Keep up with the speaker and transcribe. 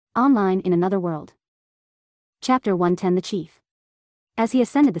Online in Another World. Chapter 110. The Chief. As he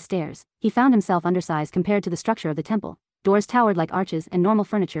ascended the stairs, he found himself undersized compared to the structure of the temple. Doors towered like arches and normal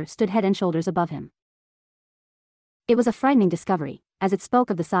furniture stood head and shoulders above him. It was a frightening discovery, as it spoke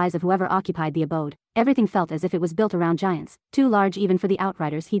of the size of whoever occupied the abode. Everything felt as if it was built around giants, too large even for the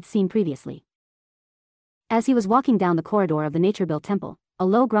outriders he'd seen previously. As he was walking down the corridor of the nature-built temple, a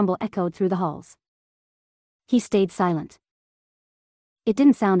low grumble echoed through the halls. He stayed silent. It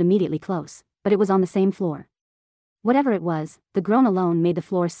didn't sound immediately close, but it was on the same floor. Whatever it was, the groan alone made the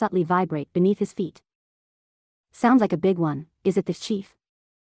floor subtly vibrate beneath his feet. Sounds like a big one, is it this chief?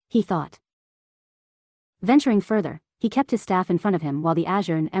 He thought. Venturing further, he kept his staff in front of him while the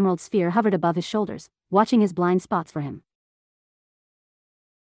azure and emerald sphere hovered above his shoulders, watching his blind spots for him.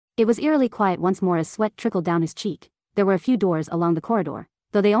 It was eerily quiet once more as sweat trickled down his cheek. There were a few doors along the corridor,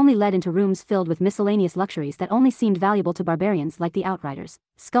 though they only led into rooms filled with miscellaneous luxuries that only seemed valuable to barbarians like the outriders: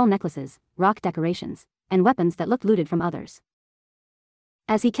 skull necklaces, rock decorations, and weapons that looked looted from others.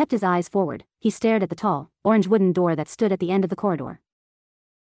 As he kept his eyes forward, he stared at the tall, orange wooden door that stood at the end of the corridor.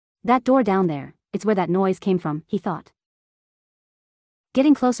 That door down there, it's where that noise came from, he thought.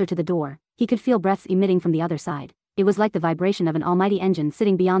 Getting closer to the door, he could feel breaths emitting from the other side. It was like the vibration of an almighty engine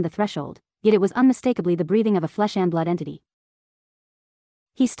sitting beyond the threshold, yet it was unmistakably the breathing of a flesh and blood entity.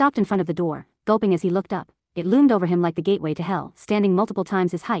 He stopped in front of the door, gulping as he looked up. It loomed over him like the gateway to hell, standing multiple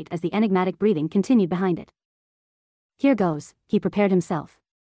times his height as the enigmatic breathing continued behind it. Here goes, he prepared himself.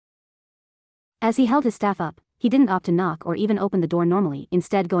 As he held his staff up, he didn't opt to knock or even open the door normally,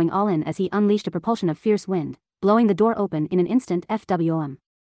 instead going all in as he unleashed a propulsion of fierce wind, blowing the door open in an instant. FWOM.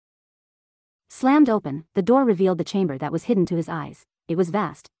 Slammed open, the door revealed the chamber that was hidden to his eyes. It was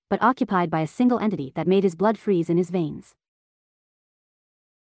vast, but occupied by a single entity that made his blood freeze in his veins.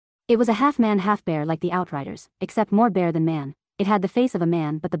 It was a half-man half-bear like the outriders, except more bear than man. It had the face of a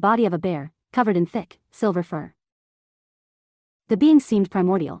man but the body of a bear, covered in thick, silver fur. The beings seemed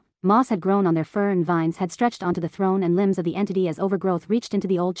primordial. Moss had grown on their fur and vines had stretched onto the throne and limbs of the entity as overgrowth reached into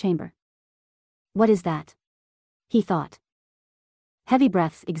the old chamber. What is that? He thought. Heavy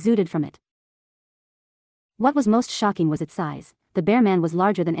breaths exuded from it. What was most shocking was its size. The bear man was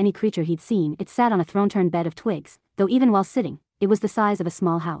larger than any creature he'd seen. It sat on a throne-turned bed of twigs, though even while sitting, it was the size of a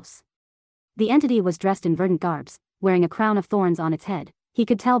small house. The entity was dressed in verdant garbs, wearing a crown of thorns on its head. He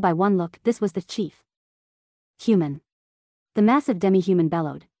could tell by one look this was the chief. Human. The massive demi-human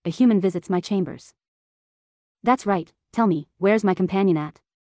bellowed, "A human visits my chambers." That's right, tell me, where's my companion at?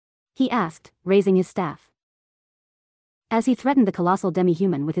 He asked, raising his staff. As he threatened the colossal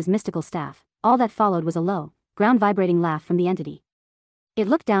demi-human with his mystical staff, all that followed was a low, ground-vibrating laugh from the entity. It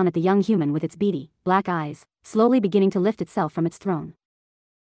looked down at the young human with its beady, black eyes, slowly beginning to lift itself from its throne.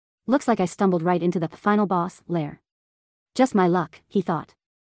 Looks like I stumbled right into the final boss lair. Just my luck, he thought.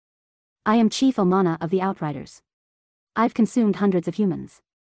 I am Chief Omana of the Outriders. I've consumed hundreds of humans.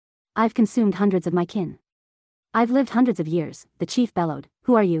 I've consumed hundreds of my kin. I've lived hundreds of years, the chief bellowed.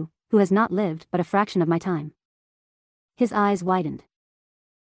 Who are you, who has not lived but a fraction of my time? His eyes widened.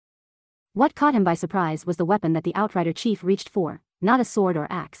 What caught him by surprise was the weapon that the Outrider chief reached for, not a sword or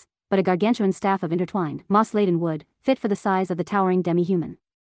axe, but a gargantuan staff of intertwined, moss-laden wood, fit for the size of the towering demi-human.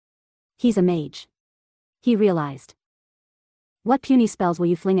 He's a mage. He realized. What puny spells will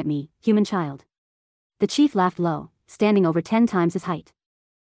you fling at me, human child? The chief laughed low, standing over 10 times his height.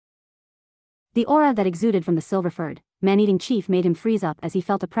 The aura that exuded from the silver-furred, man-eating chief made him freeze up as he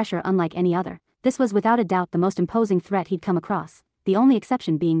felt a pressure unlike any other. This was without a doubt the most imposing threat he'd come across, the only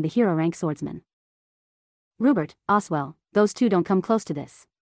exception being the hero-rank swordsman. Rupert, Oswell, those two don't come close to this.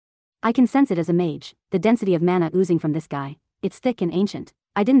 I can sense it as a mage, the density of mana oozing from this guy. It's thick and ancient.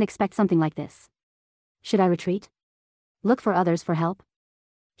 I didn't expect something like this. Should I retreat? Look for others for help?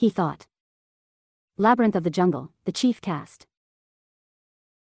 He thought. Labyrinth of the Jungle, the chief cast.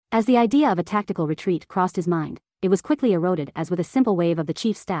 As the idea of a tactical retreat crossed his mind, it was quickly eroded as with a simple wave of the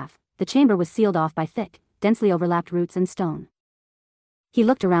chief's staff, the chamber was sealed off by thick, densely overlapped roots and stone. He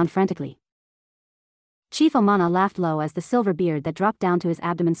looked around frantically. Chief Omana laughed low as the silver beard that dropped down to his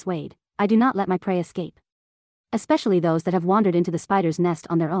abdomen swayed. I do not let my prey escape. Especially those that have wandered into the spider's nest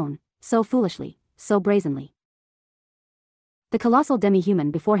on their own, so foolishly, so brazenly. The colossal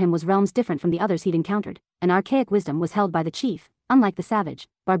demi-human before him was realms different from the others he'd encountered. An archaic wisdom was held by the chief, unlike the savage,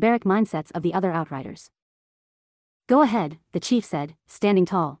 barbaric mindsets of the other outriders. Go ahead, the chief said, standing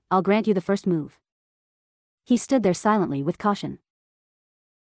tall. I'll grant you the first move. He stood there silently with caution.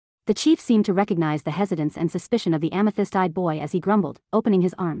 The chief seemed to recognize the hesitance and suspicion of the amethyst-eyed boy as he grumbled, opening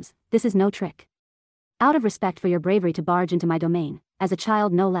his arms. This is no trick. Out of respect for your bravery to barge into my domain, as a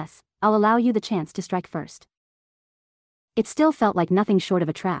child no less, I'll allow you the chance to strike first. It still felt like nothing short of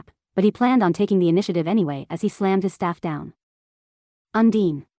a trap, but he planned on taking the initiative anyway as he slammed his staff down.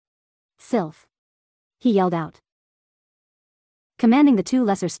 Undine. Sylph. He yelled out. Commanding the two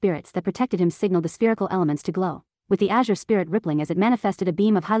lesser spirits that protected him signaled the spherical elements to glow, with the azure spirit rippling as it manifested a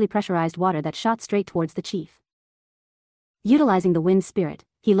beam of highly pressurized water that shot straight towards the chief. Utilizing the wind spirit,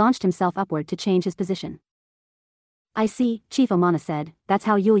 he launched himself upward to change his position. I see, Chief Omana said, that's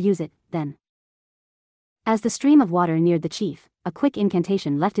how you'll use it, then. As the stream of water neared the chief, a quick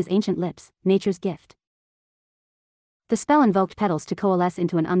incantation left his ancient lips, nature's gift. The spell invoked petals to coalesce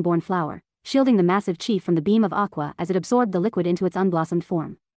into an unborn flower, shielding the massive chief from the beam of aqua as it absorbed the liquid into its unblossomed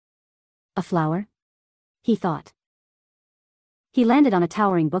form. A flower? He thought. He landed on a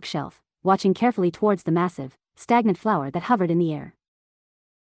towering bookshelf, watching carefully towards the massive, stagnant flower that hovered in the air.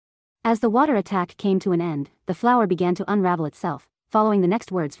 As the water attack came to an end, the flower began to unravel itself, following the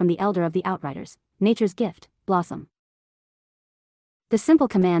next words from the elder of the Outriders, nature's gift, blossom. The simple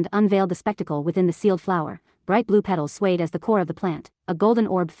command unveiled the spectacle within the sealed flower. Bright blue petals swayed as the core of the plant, a golden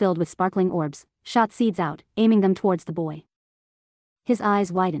orb filled with sparkling orbs, shot seeds out, aiming them towards the boy. His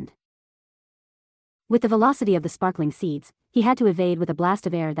eyes widened. With the velocity of the sparkling seeds, he had to evade with a blast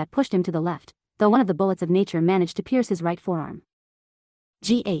of air that pushed him to the left, though one of the bullets of nature managed to pierce his right forearm.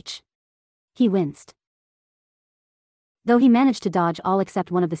 GH. He winced. Though he managed to dodge all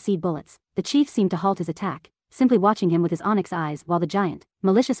except one of the seed bullets, the chief seemed to halt his attack, simply watching him with his onyx eyes while the giant,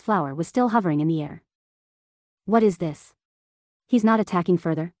 malicious flower was still hovering in the air. What is this? He's not attacking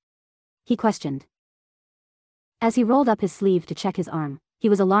further? He questioned. As he rolled up his sleeve to check his arm, he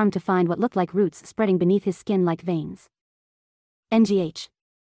was alarmed to find what looked like roots spreading beneath his skin like veins. NGH.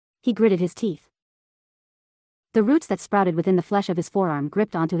 He gritted his teeth. The roots that sprouted within the flesh of his forearm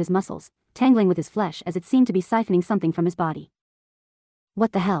gripped onto his muscles, tangling with his flesh as it seemed to be siphoning something from his body.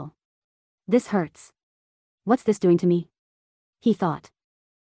 What the hell? This hurts. What's this doing to me? He thought.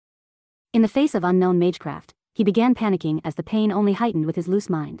 In the face of unknown magecraft, he began panicking as the pain only heightened with his loose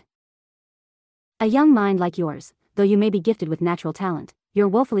mind. A young mind like yours, though you may be gifted with natural talent, you're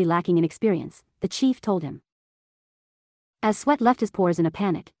woefully lacking in experience, the chief told him. As sweat left his pores in a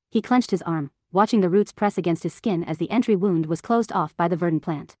panic, he clenched his arm, watching the roots press against his skin as the entry wound was closed off by the verdant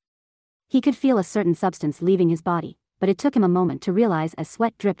plant. He could feel a certain substance leaving his body, but it took him a moment to realize as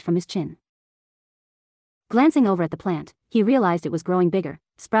sweat dripped from his chin. Glancing over at the plant, he realized it was growing bigger,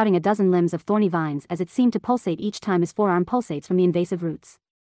 sprouting a dozen limbs of thorny vines as it seemed to pulsate each time his forearm pulsates from the invasive roots.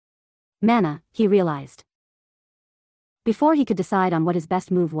 Mana, he realized. Before he could decide on what his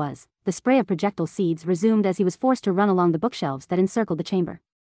best move was, the spray of projectile seeds resumed as he was forced to run along the bookshelves that encircled the chamber.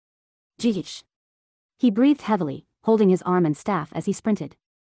 Jeesh. He breathed heavily, holding his arm and staff as he sprinted.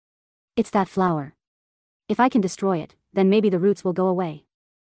 It's that flower. If I can destroy it, then maybe the roots will go away.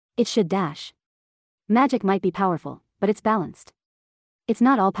 It should dash. Magic might be powerful, but it's balanced. It's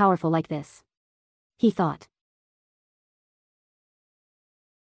not all powerful like this. He thought.